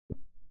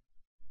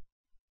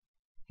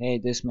Hey,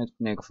 this is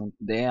Mitko, and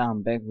today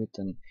I'm back with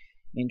an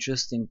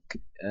interesting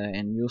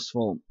and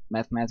useful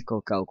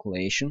mathematical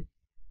calculation.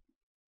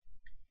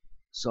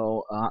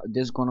 So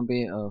this is gonna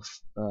be a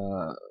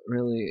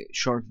really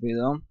short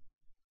video,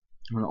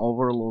 an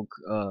overlook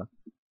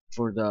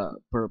for the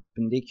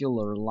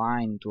perpendicular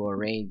line to a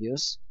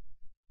radius,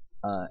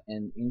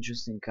 an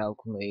interesting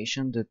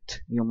calculation that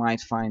you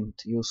might find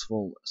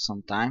useful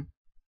sometime.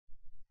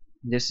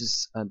 This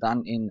is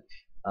done in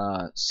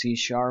C#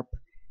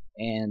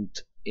 and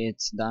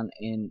it's done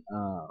in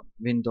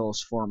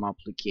Windows Form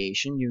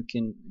application. You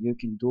can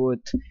do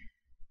it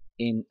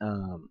in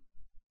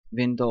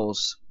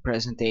Windows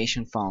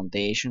Presentation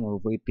Foundation or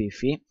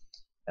WPF,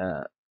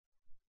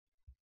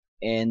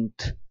 and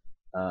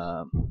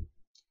uh,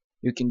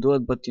 you can do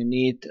it, but you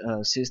need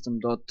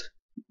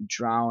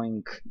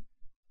System.Drawing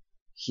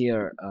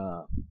here,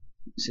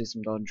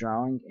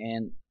 System.Drawing,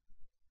 and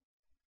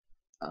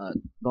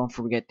don't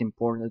forget to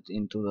import it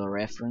into the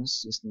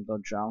reference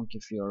System.Drawing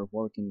if you are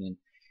working in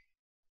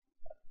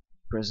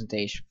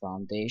Presentation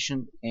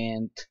Foundation.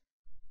 And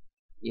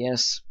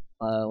yes,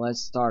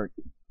 let's start.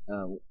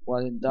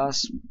 What it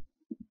does,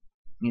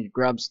 it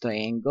grabs the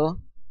angle,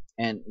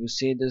 and you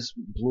see this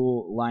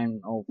blue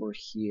line over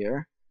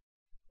here.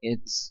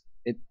 It's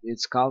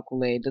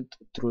calculated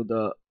through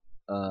the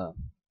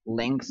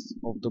length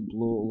of the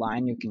blue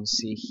line you can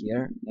see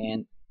here,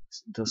 and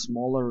the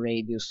smaller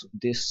radius of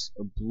this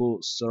blue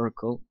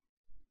circle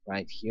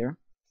right here,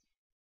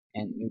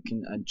 and you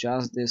can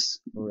adjust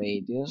this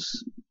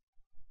radius.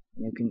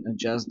 You can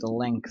adjust the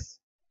length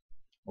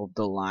of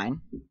the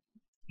line.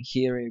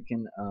 Here you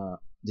can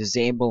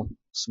disable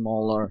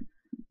smaller,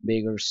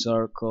 bigger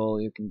circle.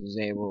 You can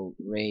disable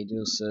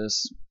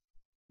radiuses.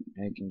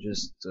 You can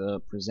just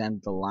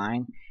present the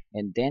line,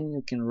 and then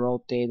you can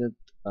rotate it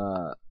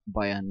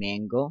by an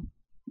angle.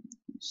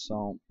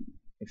 So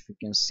if you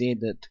can see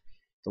that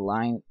the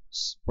line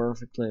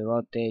perfectly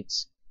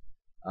rotates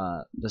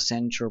the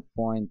center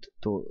point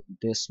to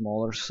this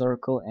smaller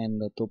circle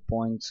and the 2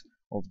 points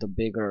of the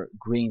bigger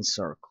green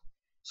circle.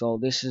 So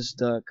this is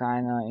the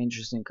kind of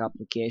interesting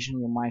application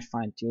you might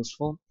find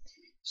useful.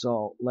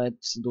 So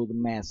let's do the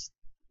math.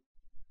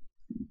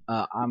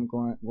 I'm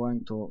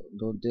going to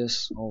do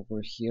this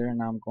over here,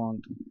 and I'm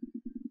going to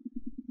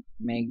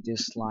make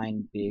this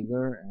line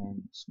bigger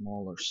and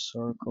smaller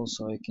circle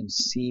so you can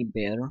see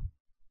better.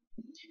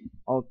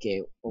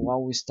 Okay,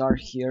 what we start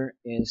here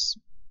is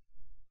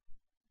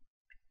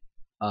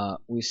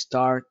we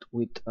start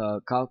with a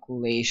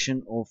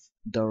calculation of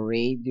the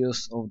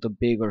radius of the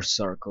bigger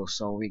circle.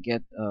 So we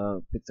get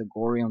a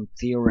Pythagorean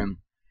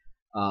theorem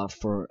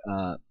for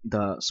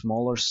the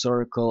smaller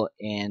circle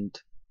and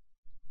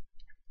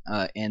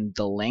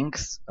the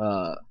length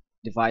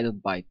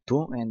divided by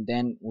 2, and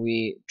then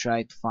we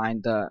try to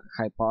find the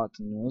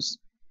hypotenuse,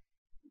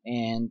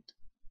 and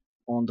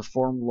on the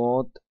form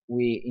load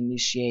we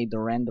initiate the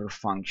render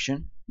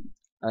function.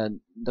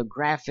 The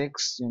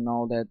graphics, you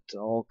know, that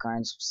all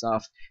kinds of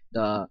stuff,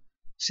 the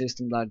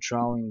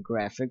System.Drawing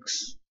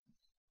graphics,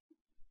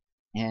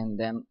 and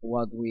then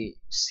what we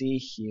see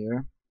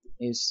here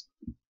is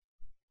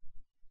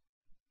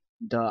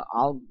the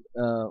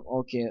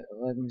okay,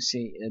 let me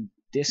see,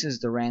 this is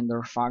the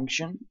render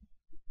function,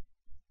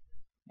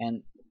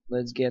 and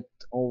let's get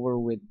over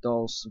with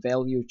those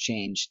value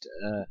changed.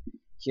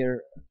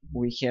 Here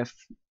we have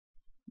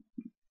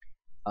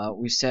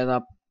we set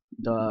up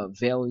the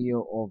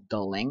value of the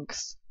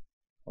length.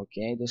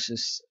 Okay, this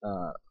is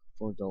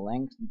for the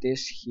length.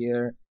 This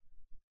here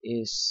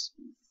is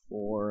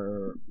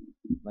for,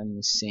 let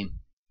me see,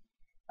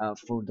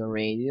 for the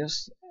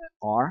radius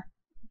r,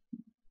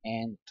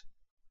 and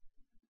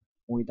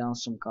we done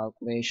some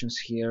calculations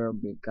here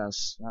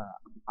because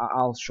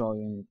I'll show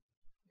you.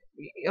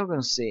 You're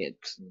gonna see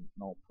it,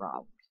 no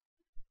problem.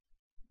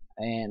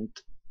 And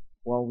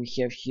what we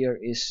have here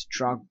is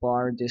track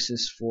bar. This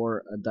is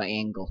for the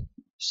angle,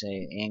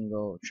 say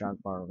angle track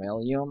bar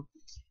value,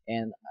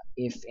 and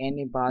if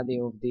anybody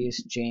of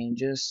these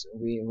changes,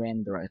 we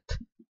render it.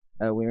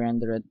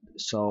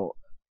 So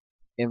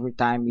every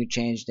time you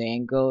change the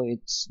angle,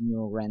 it's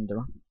new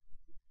render.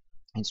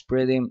 It's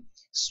pretty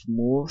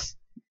smooth,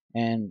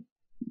 and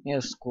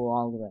yes, cool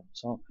algorithm.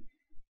 So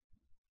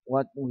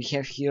what we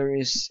have here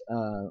is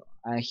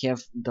I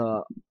have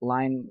the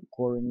line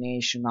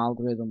coordination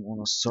algorithm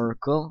on a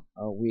circle.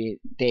 We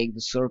take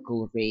the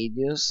circle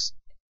radius,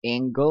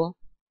 angle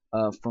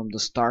from the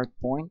start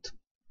point,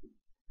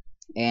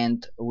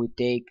 and we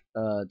take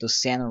the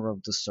center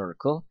of the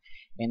circle,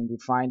 and we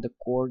find the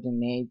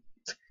coordinate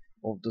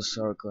of the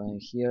circle.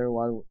 And here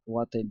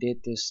what I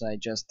did is I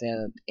just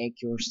added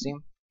accuracy.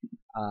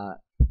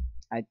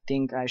 I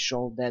think I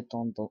showed that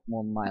on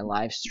my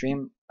live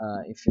stream.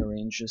 If you're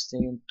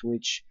interested, in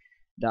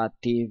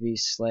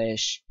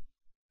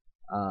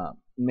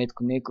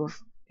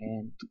twitch.tv/Nikov,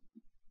 and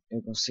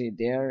you can see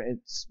there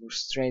it's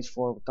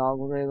straightforward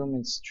algorithm.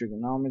 It's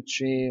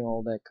trigonometry,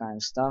 all that kind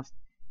of stuff.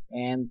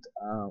 And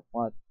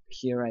what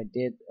here I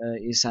did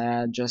is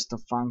I adjust the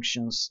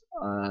functions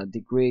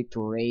degree to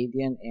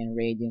radian and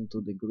radian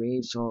to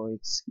degree, so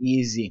it's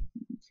easy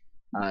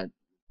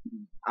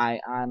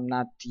I'm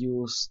not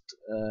used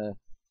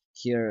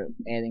here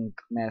adding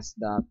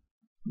math.py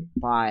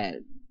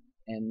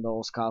and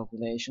those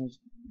calculations,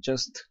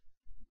 just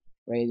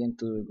gradient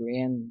to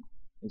green.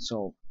 It's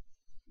all.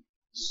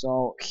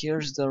 So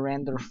here's the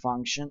render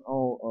function.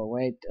 Oh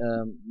wait,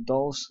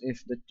 those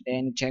if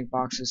any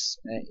checkboxes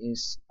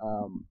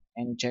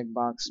any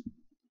checkbox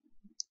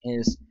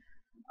is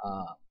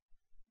uh,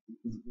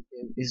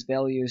 its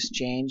value is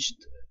changed,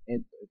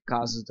 it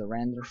causes the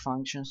render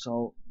function.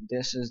 So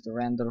this is the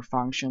render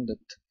function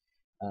that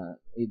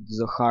it's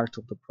the heart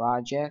of the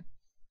project.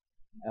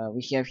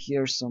 We have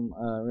here some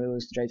really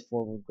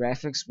straightforward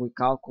graphics. We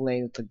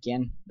calculated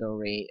again the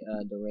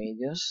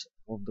radius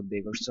of the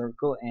bigger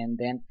circle, and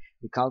then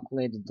we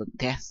calculated the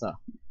theta.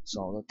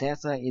 So the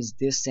theta is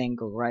this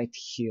angle right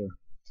here.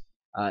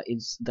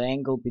 It's the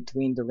angle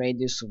between the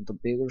radius of the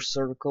bigger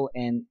circle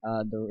and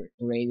the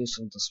radius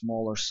of the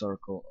smaller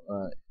circle,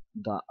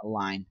 the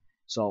line.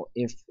 So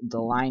if the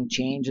line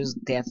changes,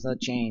 theta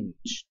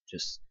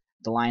changes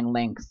the line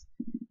length,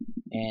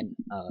 and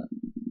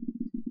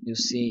you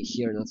see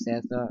here the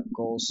theta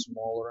goes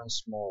smaller and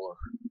smaller,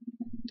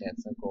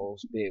 theta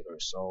goes bigger.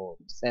 So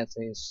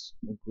theta is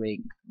a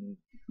Greek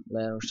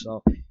letter,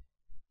 so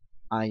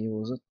I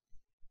use it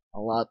a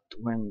lot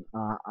when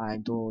I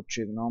do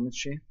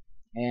trigonometry.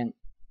 And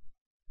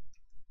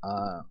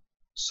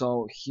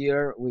so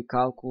here we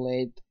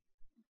calculate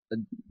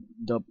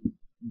the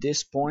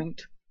this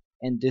point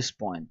and this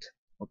point.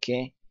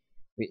 Okay,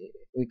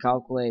 we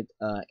calculate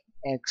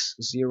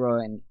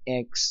x0 and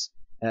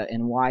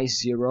and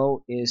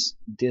y0 is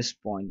this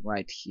point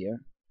right here,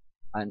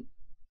 and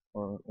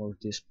or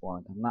this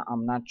point.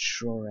 I'm not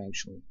sure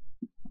actually.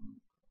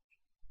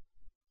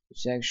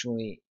 It's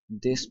actually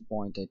this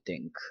point, I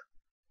think.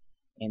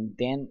 And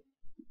then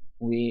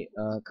we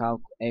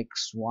calculate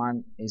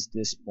x1 is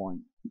this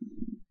point.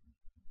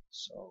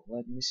 So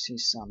let me see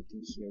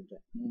something here. The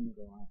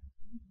angle.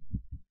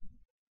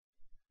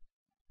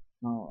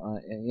 No,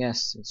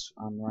 yes,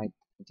 I'm right.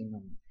 I think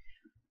I'm.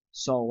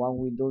 So what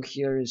we do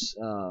here is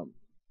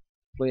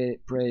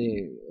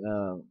pretty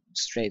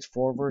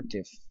straightforward.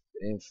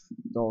 If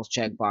those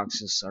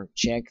checkboxes are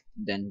checked,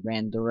 then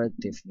render it.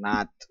 If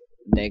not,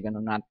 they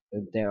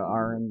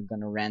aren't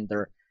gonna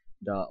render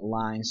the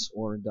lines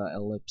or the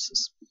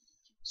ellipses.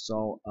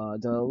 So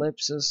the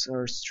ellipses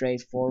are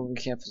straightforward.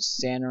 We have the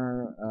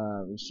center.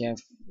 We have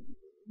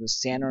the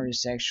center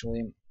is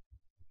actually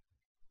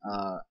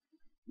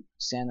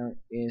center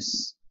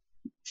is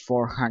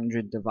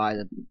 400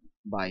 divided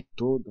by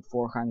 2. The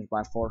 400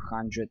 by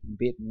 400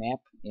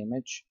 bitmap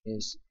image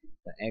is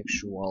the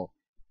actual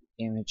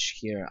image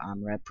here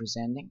I'm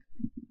representing,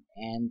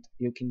 and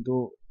you can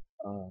do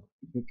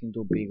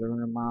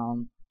bigger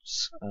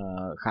amounts,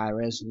 high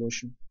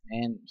resolution,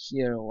 and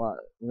here what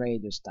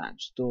radius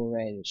times 2,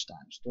 radius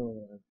times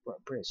 2,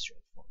 pretty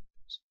straightforward.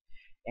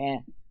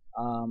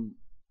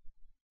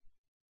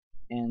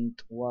 And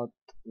what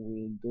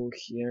we do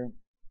here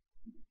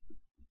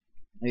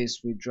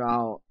is we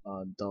draw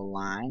the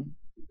line.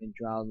 We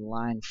draw the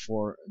line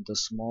for the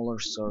smaller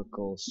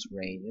circle's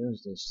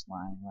radius, this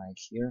line right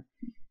here,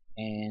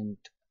 and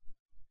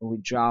we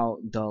draw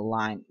the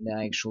line,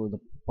 the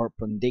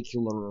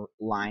perpendicular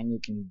line. You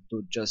can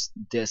do just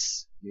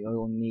this. You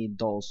don't need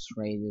those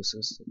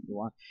radiuses if you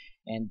want.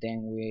 And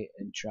then we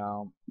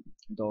draw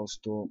those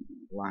two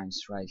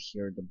lines right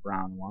here, the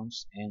brown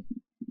ones, and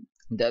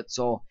that's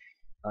all.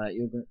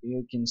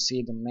 You can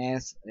see the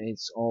math.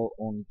 It's all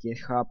on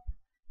github.com/Nikov,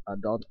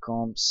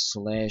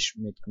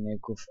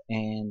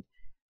 and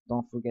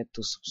don't forget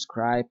to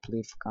subscribe,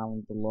 leave a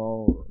comment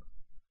below,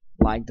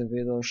 like the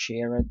video,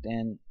 share it,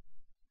 and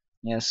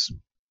yes,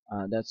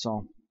 that's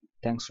all.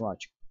 Thanks for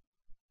watching.